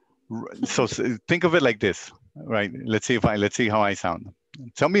to. So think of it like this, right? Let's see how I sound.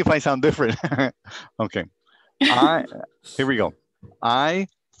 Tell me if I sound different. Okay. Here we go. I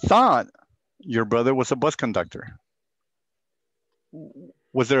thought your brother was a bus conductor.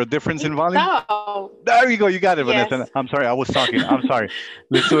 Was there a difference in volume? No. There you go. You got it, Yes. Vanessa. I'm sorry. I was talking. I'm sorry.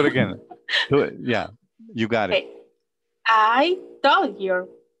 Let's do it again. Do it. Yeah, you got it. I thought your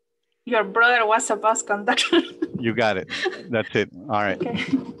brother was a bus conductor. You got it. That's it. All right.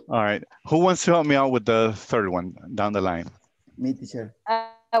 Okay. All right. Who wants to help me out with the third one down the line? Me, teacher. I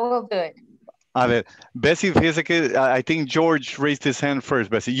will do it. A ver, Bessie, fíjese que I think George raised his hand first,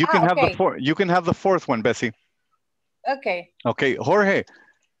 Bessie. You can have okay. you can have the fourth one, Bessie. Okay. Okay, Jorge.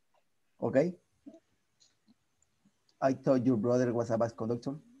 Okay. I thought your brother was a bus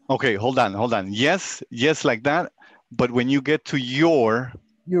conductor. Okay, hold on. Yes, like that. But when you get to your,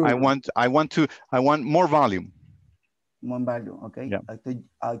 I want more volume. More volume, okay. Yeah.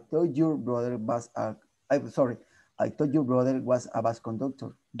 I thought your brother was a I thought your brother was a bus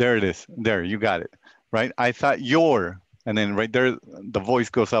conductor. There it is. There, you got it, right? I thought your, and then right there, the voice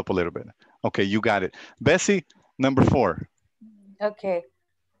goes up a little bit. Okay, you got it. Bessie, number 4. Okay.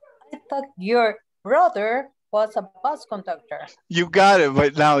 I thought your brother was a bus conductor. You got it,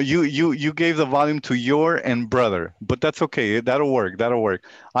 but now you gave the volume to your and brother, but that's okay. That'll work. That'll work.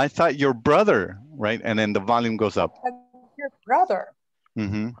 I thought your brother, right? And then the volume goes up. Your brother.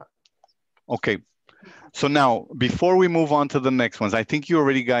 Mm-hmm. Okay. So now, before we move on to the next ones, I think you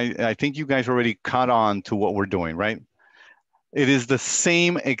guys already caught on to what we're doing, right? It is the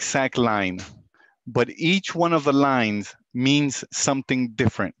same exact line, but each one of the lines means something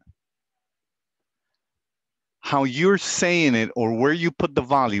different. How you're saying it or where you put the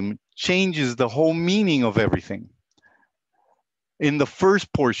volume changes the whole meaning of everything. In the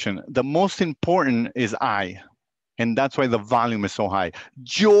first portion, the most important is I, and that's why the volume is so high.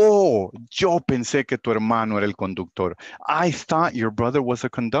 Yo pensé que tu hermano era el conductor. I thought your brother was a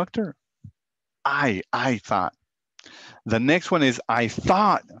conductor. I thought. The next one is I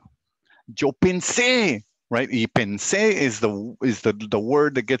thought. Yo pensé, right? Y pensé is the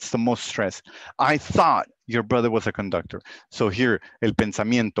word that gets the most stress. I thought your brother was a conductor. So here, el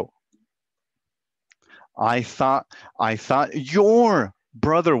pensamiento. I thought your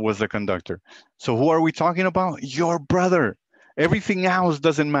brother was a conductor. So who are we talking about? Your brother. Everything else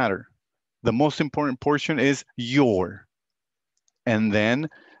doesn't matter. The most important portion is your. And then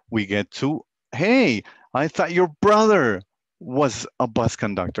we get to, hey, I thought your brother was a bus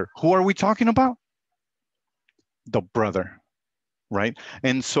conductor. Who are we talking about? The brother, right?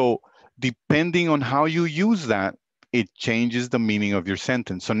 And so depending on how you use that, it changes the meaning of your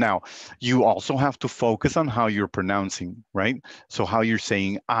sentence. So now you also have to focus on how you're pronouncing, right? So how you're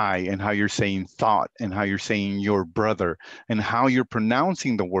saying I and how you're saying thought and how you're saying your brother and how you're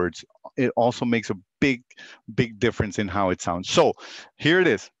pronouncing the words. It also makes a big difference in how it sounds. So here it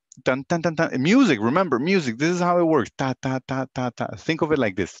is. Dun, dun, dun, dun. Music, remember music. This is how it works. Ta, ta, ta, ta, ta. Think of it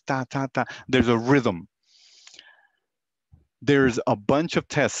like this. Ta, ta, ta. There's a rhythm. There's a bunch of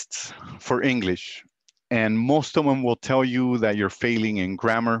tests for English, and most of them will tell you that you're failing in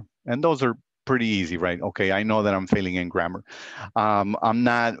grammar, and those are pretty easy, right? Okay, I know that I'm failing in grammar. I'm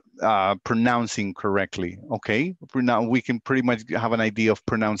not pronouncing correctly, okay? Now we can pretty much have an idea of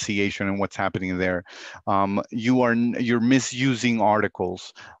pronunciation and what's happening there. You're misusing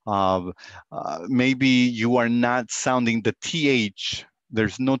articles. Maybe you are not sounding the TH.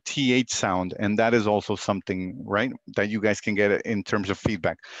 There's no TH sound, and that is also something, right, that you guys can get in terms of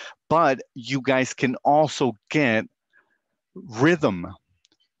feedback. But you guys can also get rhythm.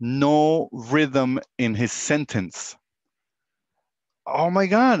 No rhythm in his sentence. Oh my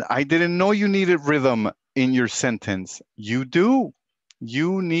God, I didn't know you needed rhythm in your sentence. You do.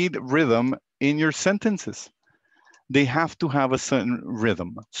 You need rhythm in your sentences. They have to have a certain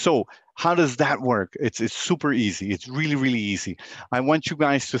rhythm. So how does that work? It's super easy. It's really, really easy. I want you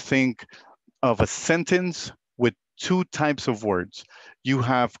guys to think of a sentence with 2 types of words. You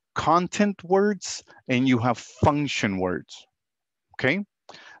have content words and you have function words, okay?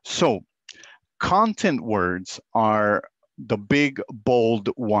 So content words are the big, bold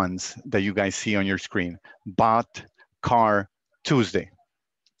ones that you guys see on your screen. Bought, car, Tuesday.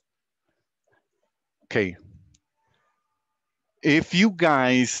 Okay. If you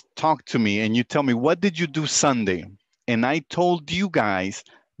guys talk to me and you tell me, what did you do Sunday? And I told you guys,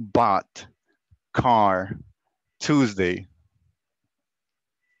 bought, car, Tuesday.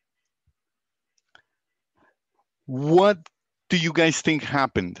 What do you guys think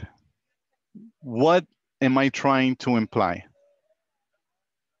happened? What am I trying to imply?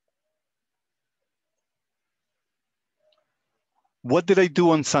 What did I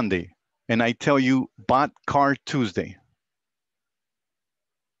do on Sunday? And I tell you, bought car Tuesday.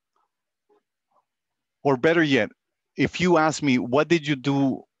 Or better yet, if you ask me, what did you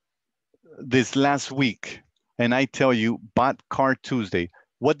do this last week? And I tell you, bought car Tuesday.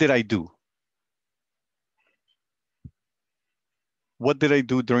 What did I do? What did I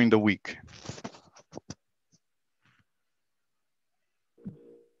do during the week?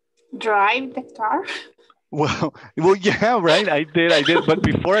 Drive the car. Well, yeah, right. I did. But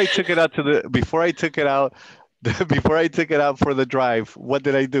before I took it out before I took it out for the drive, what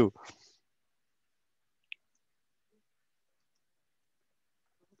did I do?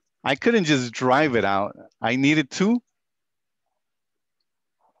 I couldn't just drive it out. I needed to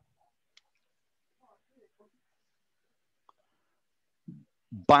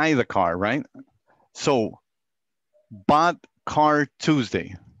buy the car, right? So bought car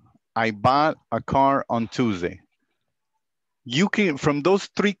Tuesday. I bought a car on Tuesday. you can, from those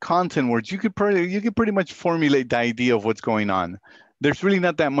 3 content words, you could pretty much formulate the idea of what's going on. There's really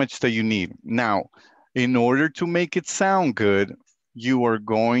not that much that you need. Now, in order to make it sound good, you are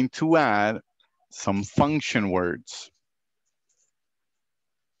going to add some function words.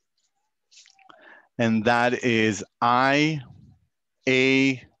 And that is I,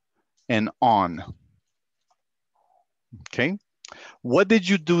 a, and on. Okay. What did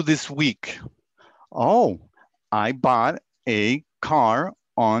you do this week? Oh, I bought a car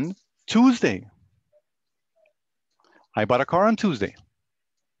on Tuesday. I bought a car on Tuesday.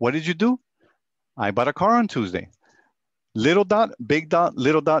 What did you do? I bought a car on Tuesday. Little dot, big dot,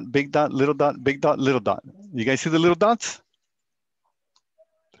 little dot, big dot, little dot, big dot, little dot. You guys see the little dots?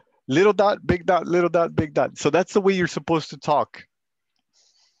 Little dot, big dot, little dot, big dot. So that's the way you're supposed to talk.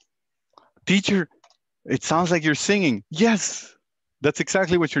 Teacher, it sounds like you're singing. Yes, that's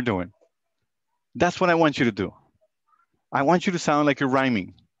exactly what you're doing. That's what I want you to do. I want you to sound like you're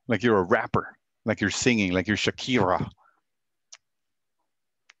rhyming, like you're a rapper, like you're singing, like you're Shakira.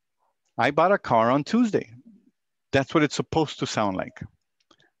 I bought a car on Tuesday. That's what it's supposed to sound like.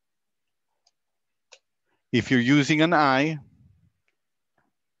 If you're using an I,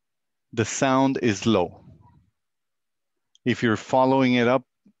 the sound is low. If you're following it up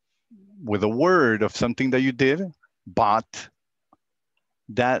with a word of something that you did, bought,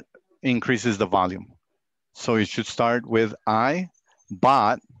 that increases the volume. So you should start with I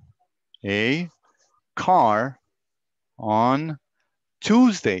bought a car on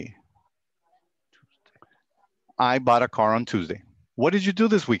Tuesday. I bought a car on Tuesday. What did you do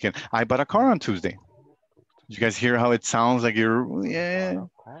this weekend? I bought a car on Tuesday. Did you guys hear how it sounds like you're, yeah.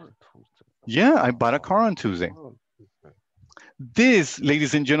 Yeah, I bought a car on Tuesday. This,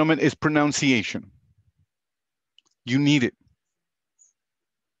 ladies and gentlemen, is pronunciation. You need it.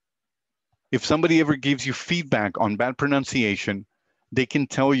 If somebody ever gives you feedback on bad pronunciation, they can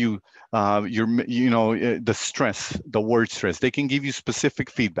tell you the stress, the word stress. They can give you specific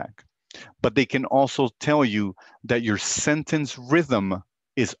feedback, but they can also tell you that your sentence rhythm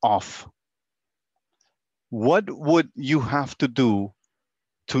is off. What would you have to do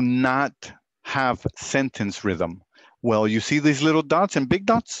to not have sentence rhythm? Well, you see these little dots and big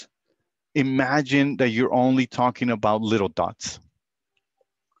dots? Imagine that you're only talking about little dots.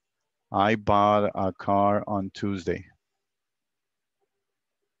 I bought a car on Tuesday.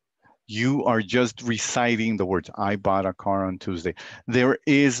 You are just reciting the words, I bought a car on Tuesday. There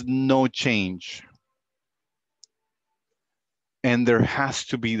is no change. And there has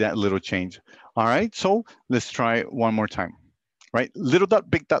to be that little change. All right, so let's try one more time, right? Little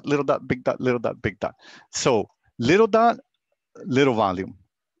dot, big dot, little dot, big dot, little dot, big dot. So little dot, little volume.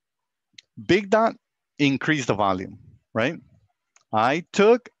 Big dot, increase the volume, right? I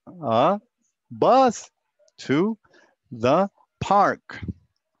took a bus to the park.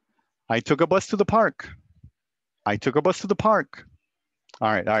 I took a bus to the park. I took a bus to the park. All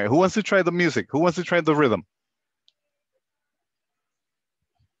right. Who wants to try the music? Who wants to try the rhythm?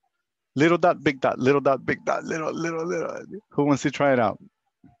 Little dot, big dot, little dot, big dot, little. Who wants to try it out?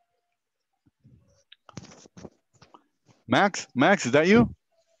 Max, is that you?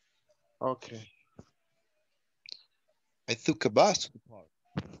 Okay. I took a bus to the park.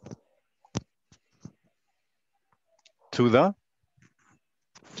 To the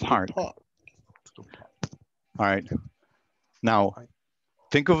park. All right. Now,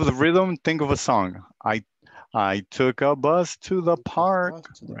 think of the rhythm, think of a song. I took a bus to the park.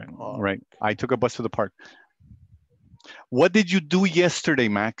 Right. I took a bus to the park. What did you do yesterday,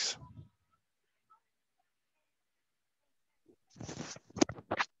 Max?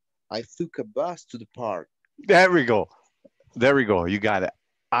 I took a bus to the park. There we go. There we go. You got it.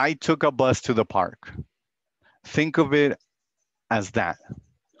 I took a bus to the park. Think of it as that.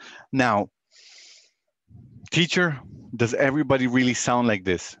 Now, teacher, does everybody really sound like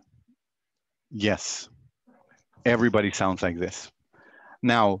this? Yes. Everybody sounds like this.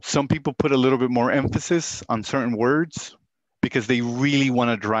 Now, some people put a little bit more emphasis on certain words because they really want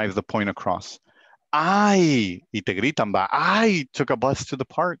to drive the point across. I took a bus to the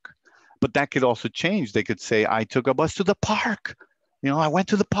park. But that could also change. They could say, I took a bus to the park. I went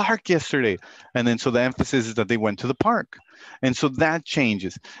to the park yesterday. And then so the emphasis is that they went to the park. And so that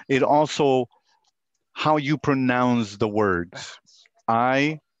changes. It also, how you pronounce the words.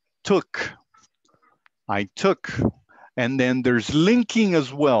 I took. And then there's linking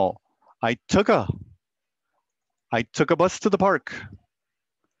as well. I took a bus to the park.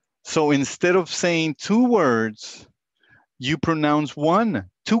 So instead of saying 2 words, you pronounce one,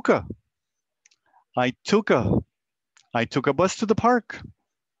 tuka. I took a bus to the park.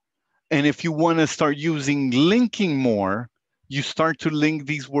 And if you want to start using linking more, you start to link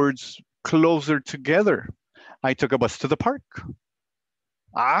these words closer together. I took a bus to the park.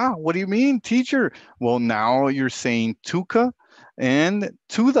 Ah, what do you mean, teacher? Well, now you're saying tuka and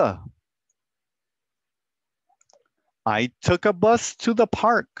to the. I took a bus to the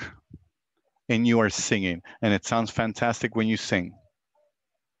park, and you are singing, and it sounds fantastic when you sing.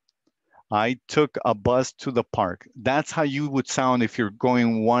 I took a bus to the park. That's how you would sound if you're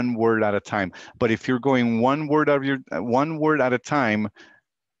going one word at a time. But if you're going one word at a time,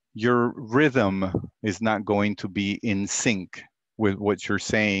 your rhythm is not going to be in sync with what you're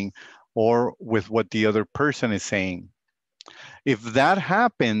saying or with what the other person is saying. If that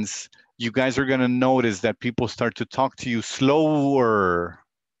happens, you guys are going to notice that people start to talk to you slower.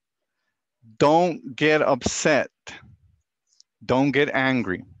 Don't get upset. Don't get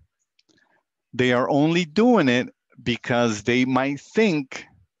angry. They are only doing it because they might think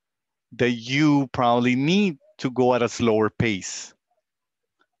that you probably need to go at a slower pace.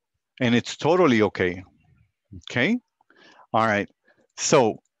 And it's totally okay. Okay? All right.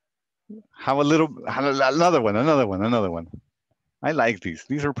 So have another one. I like these.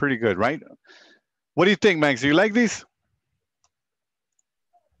 These are pretty good, right? What do you think, Max? Do you like these?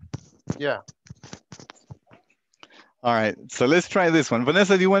 Yeah. All right. So let's try this one.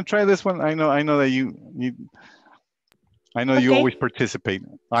 Vanessa, do you want to try this one? I know that you always participate.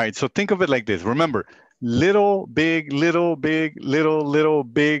 All right. So think of it like this. Remember, little, big, little, big, little, little,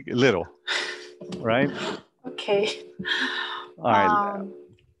 big, little. Right? Okay. All right.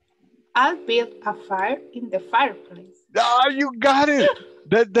 I'll build a fire in the fireplace. Ah, you got it.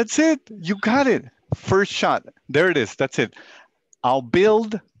 That's it. You got it. First shot. There it is. That's it. I'll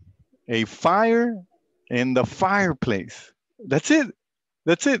build a fire in the fireplace. That's it.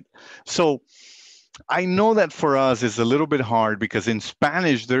 That's it. So I know that for us it's a little bit hard because in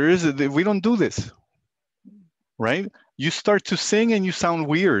Spanish we don't do this, right? You start to sing and you sound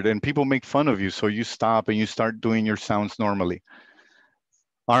weird and people make fun of you. So you stop and you start doing your sounds normally.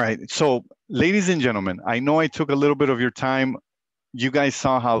 All right. So ladies and gentlemen, I know I took a little bit of your time. You guys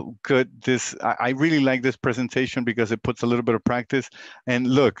saw how good I really like this presentation because it puts a little bit of practice. And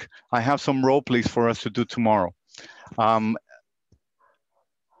look, I have some role plays for us to do tomorrow.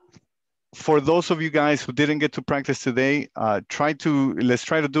 For those of you guys who didn't get to practice today, let's try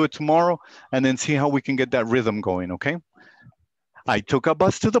to do it tomorrow and then see how we can get that rhythm going, okay? I took a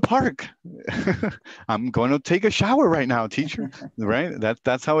bus to the park. I'm going to take a shower right now, teacher, right?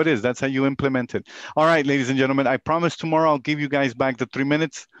 That's how it is. That's how you implement it. All right, ladies and gentlemen, I promise tomorrow I'll give you guys back the 3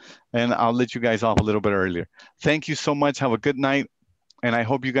 minutes and I'll let you guys off a little bit earlier. Thank you so much. Have a good night. And I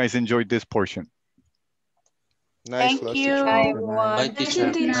hope you guys enjoyed this portion. Nice. Thank you. Bye, everyone. Bye,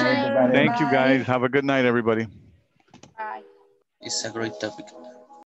 teacher. Thank you, guys. Have a good night, everybody. Bye. It's a great topic.